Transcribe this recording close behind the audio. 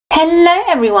Hello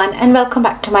everyone and welcome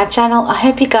back to my channel. I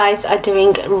hope you guys are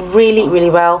doing really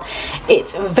well.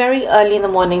 It's very early in the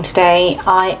morning today.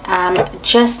 I am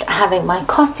just having my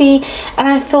coffee and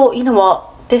I thought, you know what,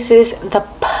 this is the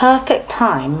perfect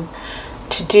time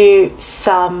to do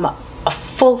some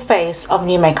full face of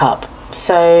new makeup.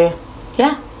 So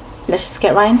yeah, let's just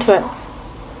get right into it.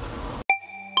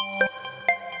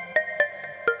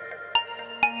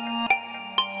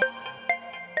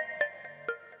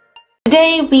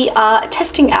 Today we are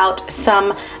testing out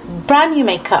some brand new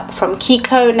makeup from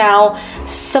KIKO. Now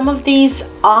some of these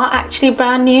are actually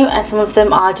brand new and some of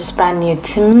them are just brand new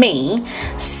to me,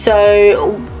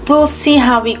 so we'll see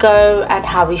how we go and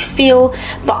how we feel.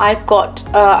 But I've got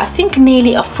I think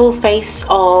nearly a full face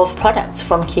of products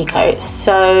from KIKO,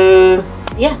 so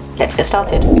yeah, let's get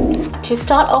started. To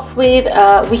start off with,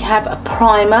 we have a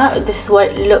primer. This is what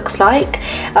it looks like.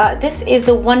 This is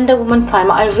the Wonder Woman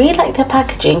primer. I really like the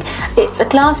packaging. It's a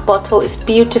glass bottle, it's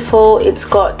beautiful. It's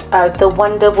got the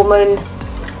Wonder Woman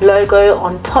logo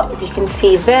on top, if you can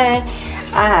see there,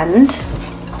 and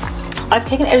I've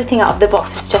taken everything out of the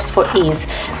boxes just for ease,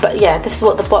 but yeah, this is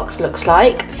what the box looks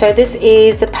like. So this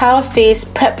is the Power Face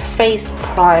Prep Face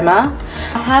Primer.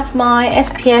 I have my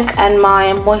SPF and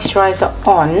my moisturizer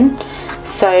on,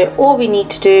 so all we need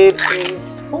to do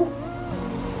is, oh,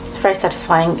 it's very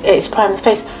satisfying, it's prime the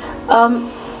face.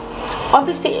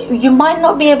 Obviously you might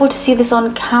not be able to see this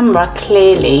on camera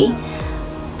clearly,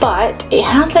 but it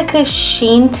has like a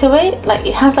sheen to it, like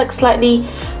it has like slightly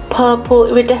purple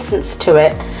iridescence to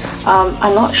it.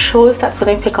 I'm not sure if that's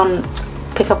going to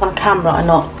pick up on camera or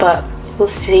not, but we'll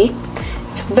see.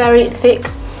 It's very thick.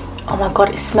 Oh my god,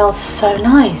 it smells so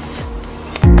nice.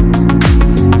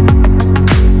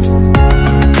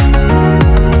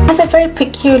 It has a very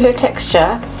peculiar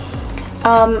texture.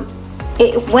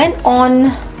 It went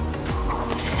on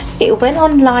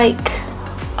like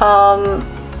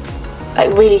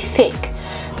really thick,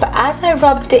 but as I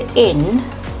rubbed it in,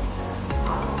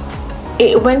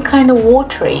 it went kind of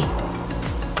watery.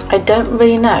 I don't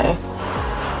really know.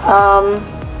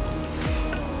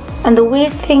 And the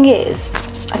weird thing is,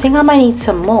 I think I might need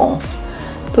some more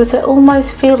because I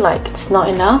almost feel like it's not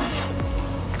enough.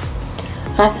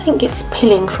 And I think it's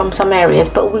peeling from some areas,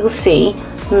 but we'll see.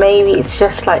 Maybe it's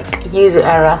just like user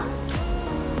error.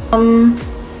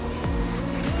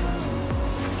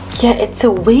 Yeah, it's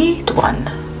a weird one.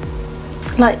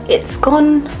 Like it's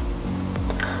gone.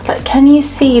 Like, can you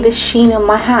see the sheen on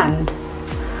my hand?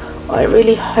 I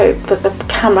really hope that the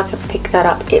camera can pick that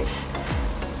up. It's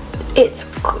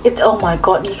oh my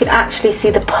god, you can actually see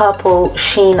the purple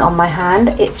sheen on my hand.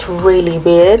 It's really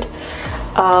weird.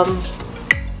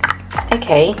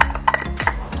 Okay.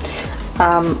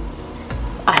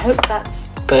 I hope that's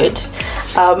good.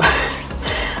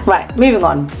 Right, moving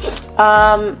on.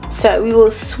 So we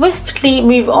will swiftly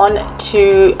move on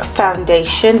to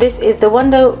foundation. This is the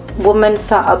Wonder Woman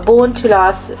Born to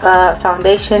Last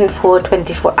foundation for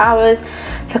 24 hours.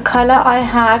 The color I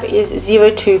have is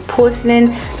 02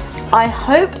 Porcelain. I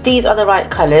hope these are the right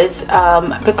colors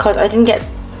because I didn't get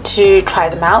to try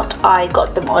them out. I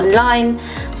got them online,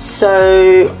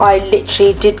 so I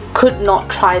literally could not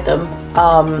try them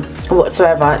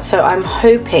whatsoever. So I'm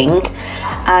hoping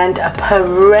and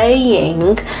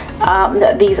praying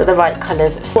that these are the right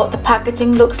colors. So what the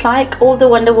packaging looks like, all the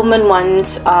Wonder Woman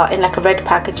ones are in like a red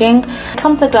packaging. It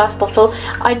comes in a glass bottle.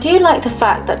 I do like the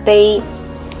fact that they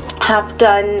have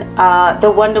done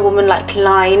the Wonder Woman like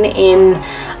line in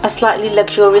a slightly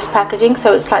luxurious packaging,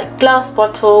 so it's like glass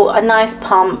bottle, a nice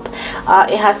pump.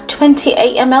 It has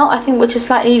 28 ml, I think, which is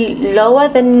slightly lower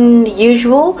than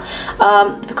usual,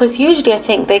 because usually I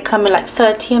think they come in like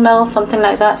 30 ml, something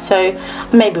like that, so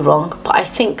I may be wrong, but I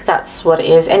think that's what it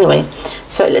is anyway.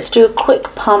 So let's do a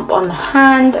quick pump on the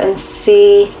hand and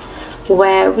see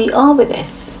where we are with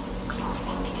this.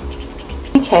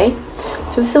 Okay,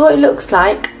 so this is what it looks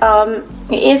like.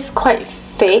 It is quite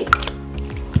thick,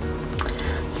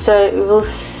 so we will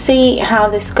see how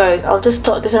this goes. I'll just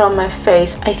dot this around my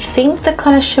face. I think the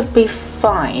color should be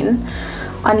fine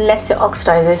unless it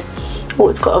oxidizes. Oh,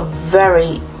 it's got a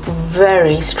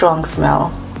very strong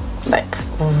smell, like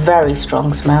very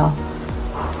strong smell.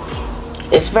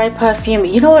 It's very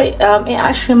perfumey. You know what, it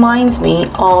actually reminds me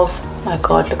of, oh my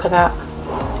god, look at that.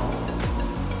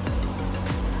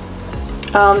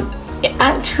 It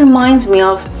actually reminds me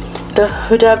of the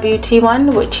Huda Beauty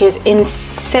one, which is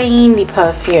insanely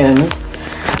perfumed,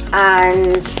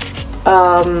 and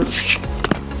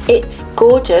it's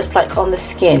gorgeous like on the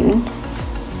skin,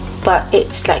 but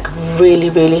it's like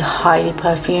really highly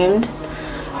perfumed.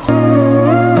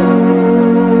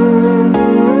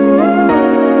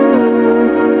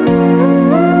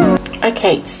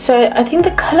 Okay, so I think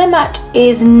the color match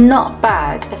is not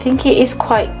bad. I think it is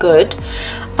quite good.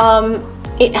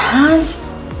 It has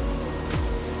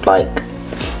like,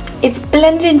 it's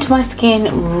blended into my skin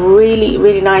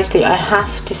really nicely, I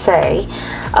have to say.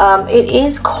 It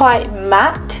is quite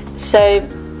matte, so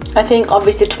I think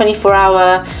obviously the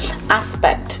 24-hour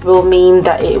aspect will mean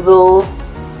that it will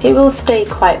stay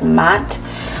quite matte.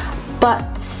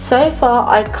 But so far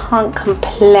I can't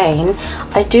complain.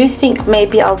 I do think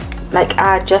maybe I'll like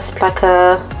add just like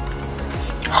a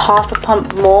half a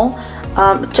pump more,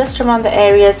 just around the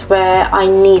areas where I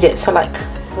need it. So like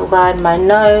around my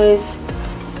nose,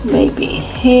 maybe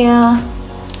here.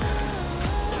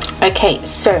 Okay,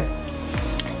 so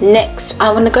next I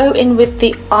want to go in with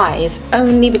the eyes,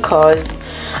 only because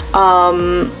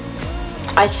I'm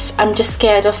just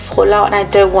scared of fallout and I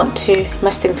don't want to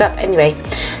mess things up. Anyway,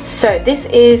 so this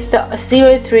is the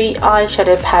 03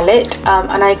 eyeshadow palette,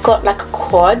 and I got like a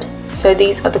quad. So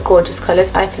these are the gorgeous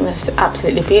colors. I think this is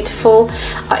absolutely beautiful.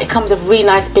 It comes with a really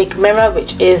nice big mirror,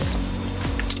 which is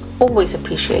always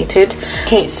appreciated.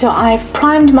 Okay, so I've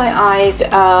primed my eyes,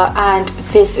 and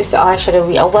this is the eyeshadow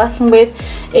we are working with.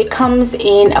 It comes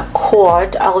in a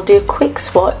quad. I'll do a quick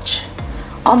swatch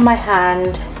on my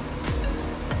hand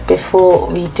before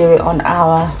we do it on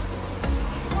our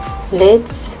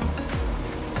lids.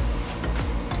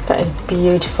 That is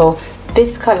beautiful.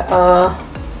 This color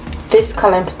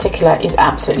in particular is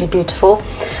absolutely beautiful.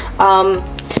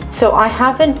 So I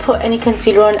haven't put any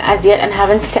concealer on as yet, and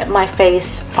haven't set my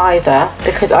face either,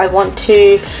 because I want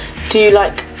to do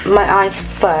like my eyes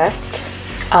first,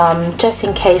 just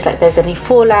in case like there's any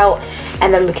fallout,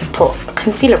 and then we can put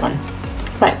concealer on.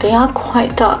 Right, they are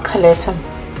quite dark colors, so I'm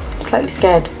slightly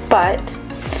scared, but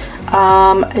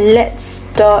let's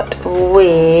start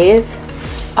with,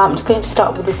 I'm just going to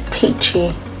start with this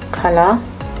peachy color.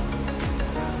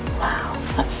 Wow,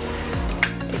 that's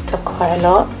picked up quite a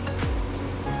lot.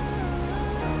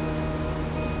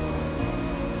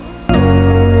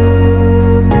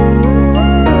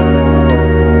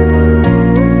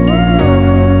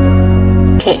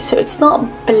 Okay, so it's not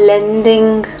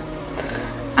blending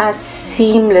as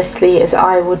seamlessly as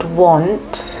I would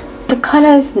want. The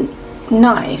color is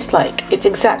nice, like it's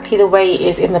exactly the way it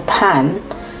is in the pan,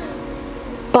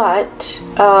 but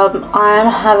I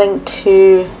am having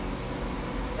to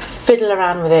fiddle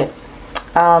around with it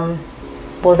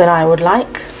more than I would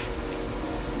like.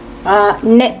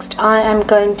 Next I am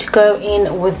going to go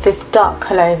in with this dark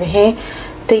color over here.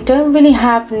 They don't really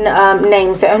have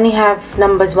names, they only have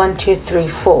numbers 1, 2, 3,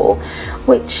 4,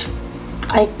 which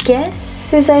I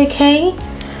guess is okay.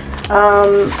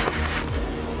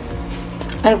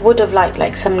 I would have liked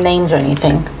like some names or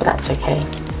anything, but that's okay.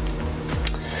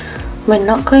 We're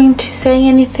not going to say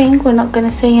anything,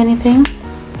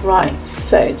 Right,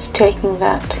 so it's taking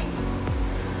that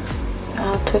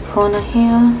outer corner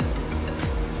here.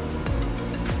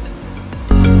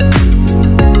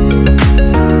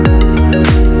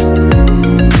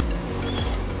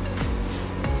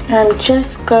 I'm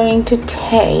just going to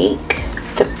take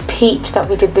the peach that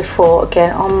we did before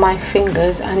again on my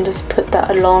fingers and just put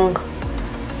that along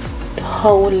the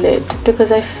whole lid,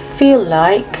 because I feel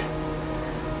like,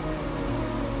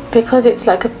 because it's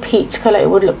like a peach color, it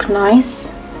would look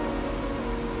nice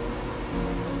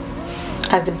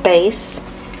as a base.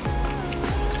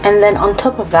 And then on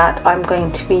top of that I'm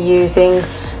going to be using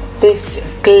this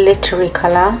glittery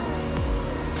color.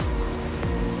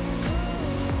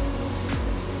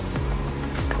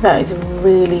 That is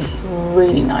really,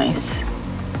 really nice.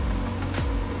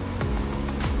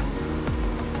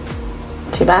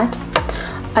 Too bad.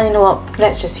 And you know what?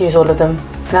 Let's just use all of them.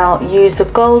 And I'll use the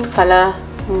gold color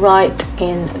right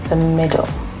in the middle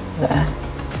there.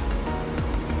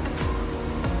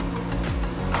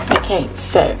 Okay,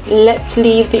 so let's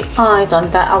leave the eyes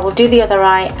on that. I will do the other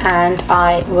eye and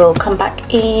I will come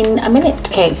back in a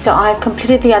minute. Okay, so I've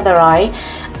completed the other eye,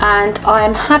 and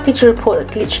I'm happy to report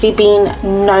that there's literally been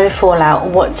no fallout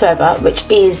whatsoever, which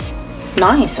is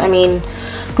nice. I mean,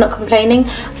 I'm not complaining.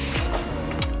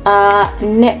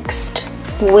 Next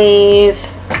with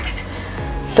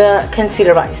the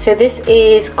concealer, right, so this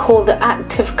is called the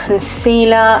Active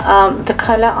Concealer. The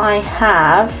color I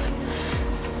have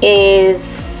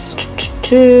is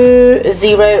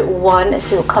 201.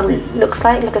 So it looks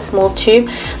like a small tube,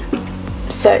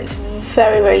 so it's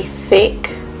very, very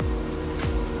thick.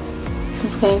 I'm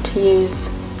just going to use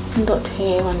one dot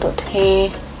here, one dot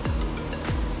here,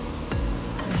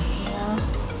 and here.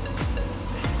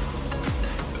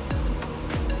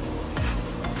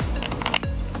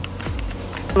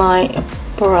 My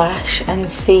brush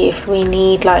and see if we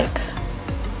need like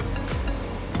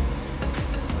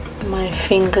my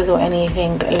fingers or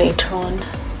anything later on.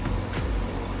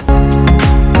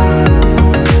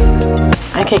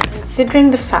 Okay, considering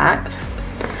the fact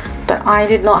that I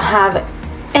did not have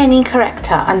any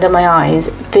corrector under my eyes,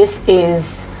 this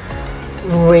is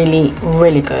really,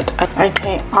 really good.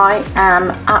 Okay, I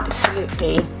am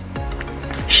absolutely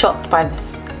shocked by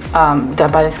this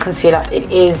concealer.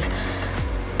 It is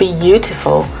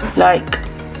beautiful. Like,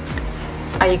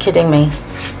 are you kidding me?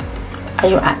 Are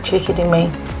you actually kidding me?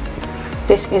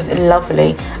 This is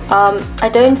lovely. I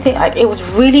don't think, like, it was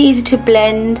really easy to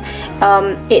blend.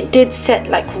 It did set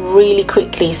like really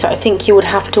quickly, so I think you would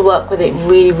have to work with it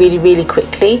really, really, really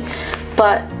quickly.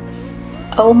 But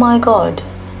oh my god,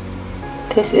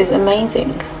 this is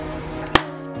amazing.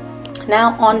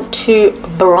 Now on to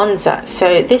bronzer.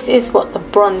 So this is what the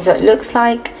bronzer looks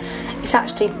like. It's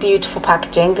actually beautiful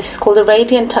packaging. This is called the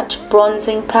Radiant Touch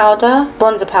bronzer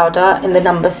powder in the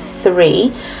number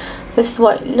 3. This is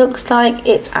what it looks like.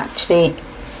 It's actually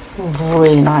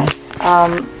really nice.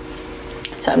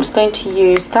 So I'm just going to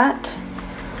use that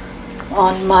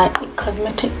on my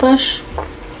cosmetic brush.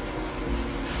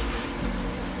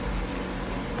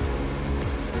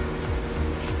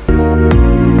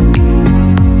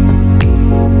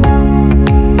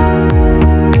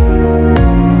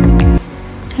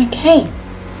 Okay,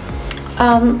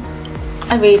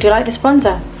 I really do like this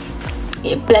bronzer.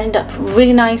 It blended up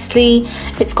really nicely.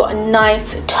 It's got a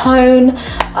nice tone.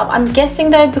 I'm guessing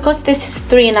though, because this is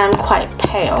 3 and I'm quite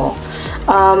pale,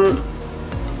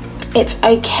 it's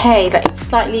okay. Like, it's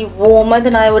slightly warmer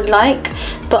than I would like,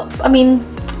 but I mean,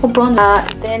 for bronzer.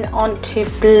 Then on to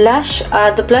blush.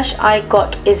 The blush I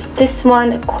got is this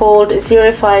one called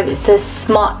 05. It's the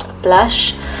Smart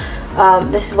Blush.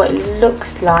 This is what it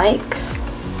looks like,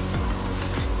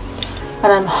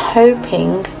 and I'm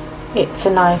hoping it's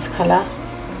a nice colour.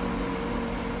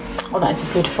 Oh, that is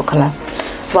a beautiful colour.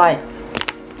 Right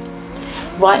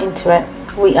into it.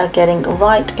 We are getting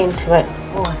right into it.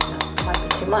 Oh, that might be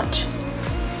too much.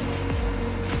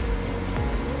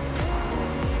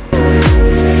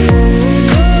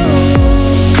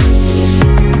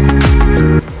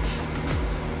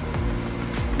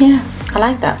 Yeah, I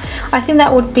like that. I think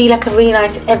that would be like a really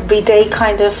nice everyday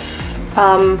kind of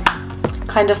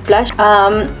blush.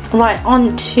 Right,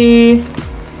 on to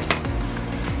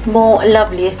more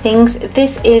lovelier things.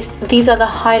 These are the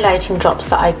highlighting drops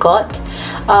that I got.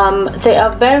 They are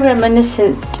very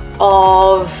reminiscent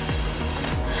of,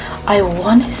 I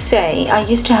want to say, I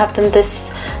used to have them, the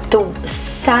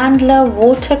Sandler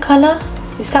watercolor.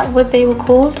 Is that what they were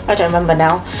called? I don't remember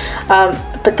now.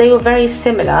 But they were very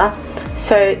similar.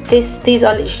 So these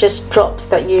are literally just drops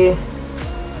that you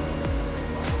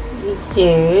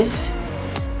use.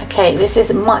 Okay, this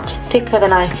is much thicker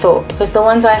than I thought, because the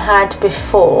ones I had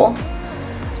before,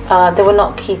 they were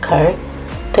not KIKO.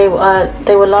 They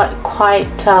were like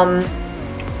quite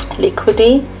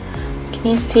liquidy. Can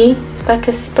you see? It's like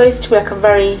it's supposed to be like a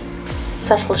very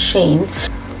subtle sheen.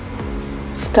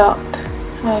 Start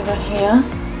over here.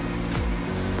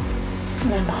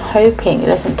 And I'm hoping it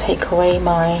doesn't take away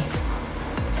my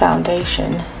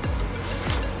foundation.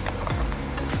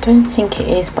 Don't think it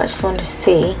is, but I just want to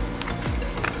see.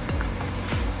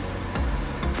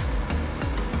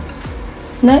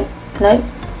 No,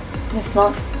 it's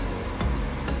not.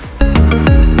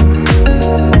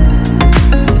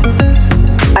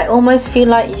 I almost feel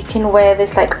like you can wear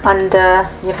this like under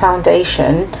your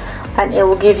foundation and it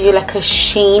will give you like a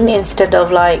sheen instead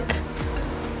of like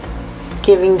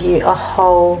giving you a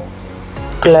whole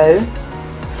glow.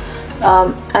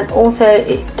 And also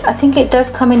I think it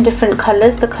does come in different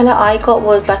colours. The colour I got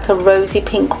was like a rosy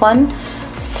pink one,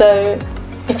 so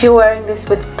if you're wearing this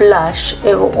with blush,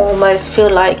 it will almost feel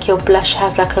like your blush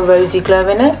has like a rosy glow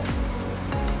in it.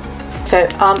 So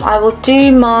I will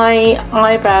do my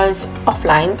eyebrows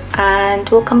offline and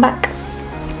we'll come back.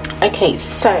 Okay,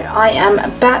 so I am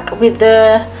back with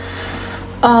the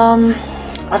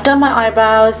I've done my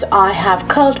eyebrows, I have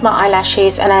curled my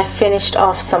eyelashes, and I finished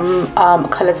off some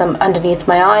colours underneath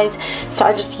my eyes. So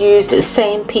I just used the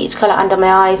same peach colour under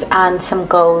my eyes and some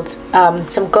gold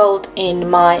in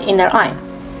my inner eye.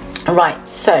 Right,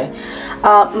 so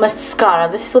mascara.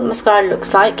 This is what mascara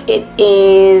looks like. It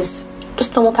is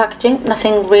just normal packaging,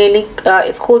 nothing really.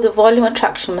 It's called the Volume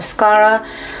Attraction Mascara,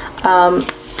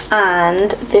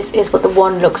 and this is what the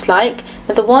wand looks like.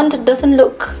 Now the wand doesn't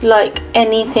look like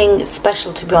anything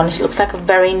special, to be honest. It looks like a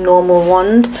very normal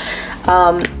wand,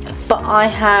 but I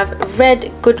have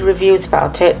read good reviews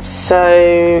about it,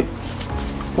 so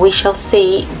we shall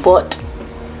see what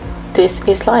this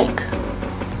is like.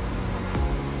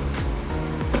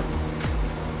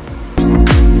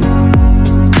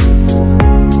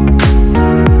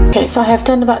 Okay, Okay, so I have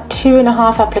done about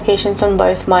 2.5 applications on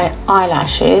both my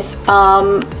eyelashes.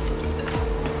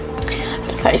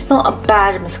 It's not a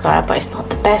bad mascara, but it's not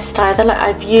the best either. Like,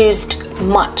 I've used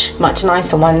much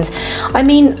nicer ones. I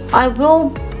mean, I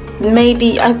will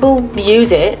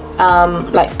use it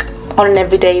like on an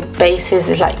everyday basis.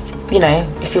 It's like, you know,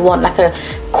 if you want like a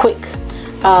quick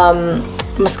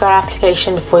mascara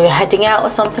application before you're heading out or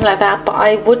something like that, but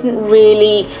I wouldn't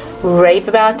really rave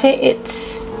about it.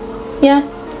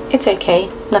 It's okay,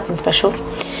 nothing special.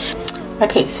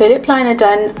 Okay, so lip liner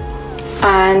done,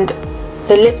 and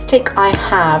the lipstick I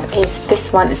have is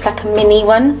this one. It's like a mini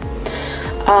one,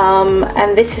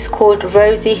 and this is called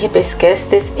Rosy Hibiscus.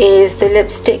 This is the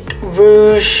lipstick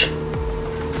Rouge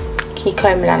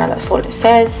KIKO Milano, that's all it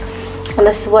says, and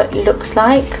this is what it looks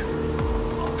like.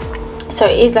 So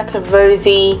it is like a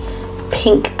rosy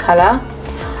pink colour,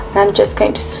 and I'm just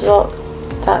going to swap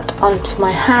that onto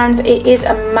my hands. It is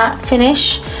a matte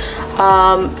finish,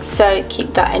 so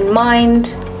keep that in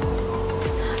mind.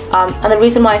 And the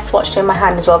reason why I swatched it in my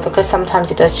hand as well, because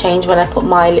sometimes it does change when I put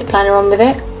my lip liner on with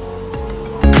it.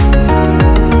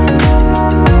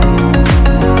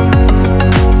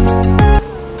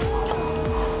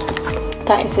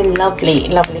 That is a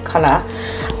lovely colour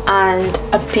and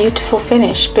a beautiful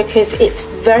finish, because it's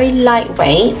very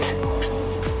lightweight.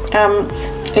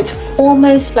 It's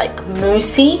almost like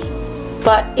moussey,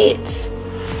 but it's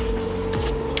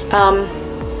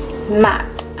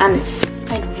matte, and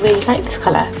I really like this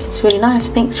colour. It's really nice.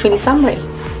 I think it's really summery.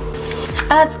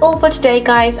 And that's all for today,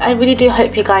 guys. I really do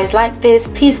hope you guys like this.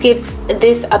 Please give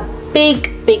this a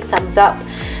big thumbs up.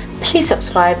 Please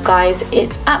subscribe, guys.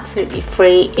 It's absolutely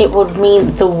free. It would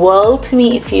mean the world to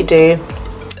me if you do.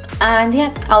 And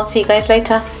yeah, I'll see you guys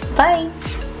later. Bye.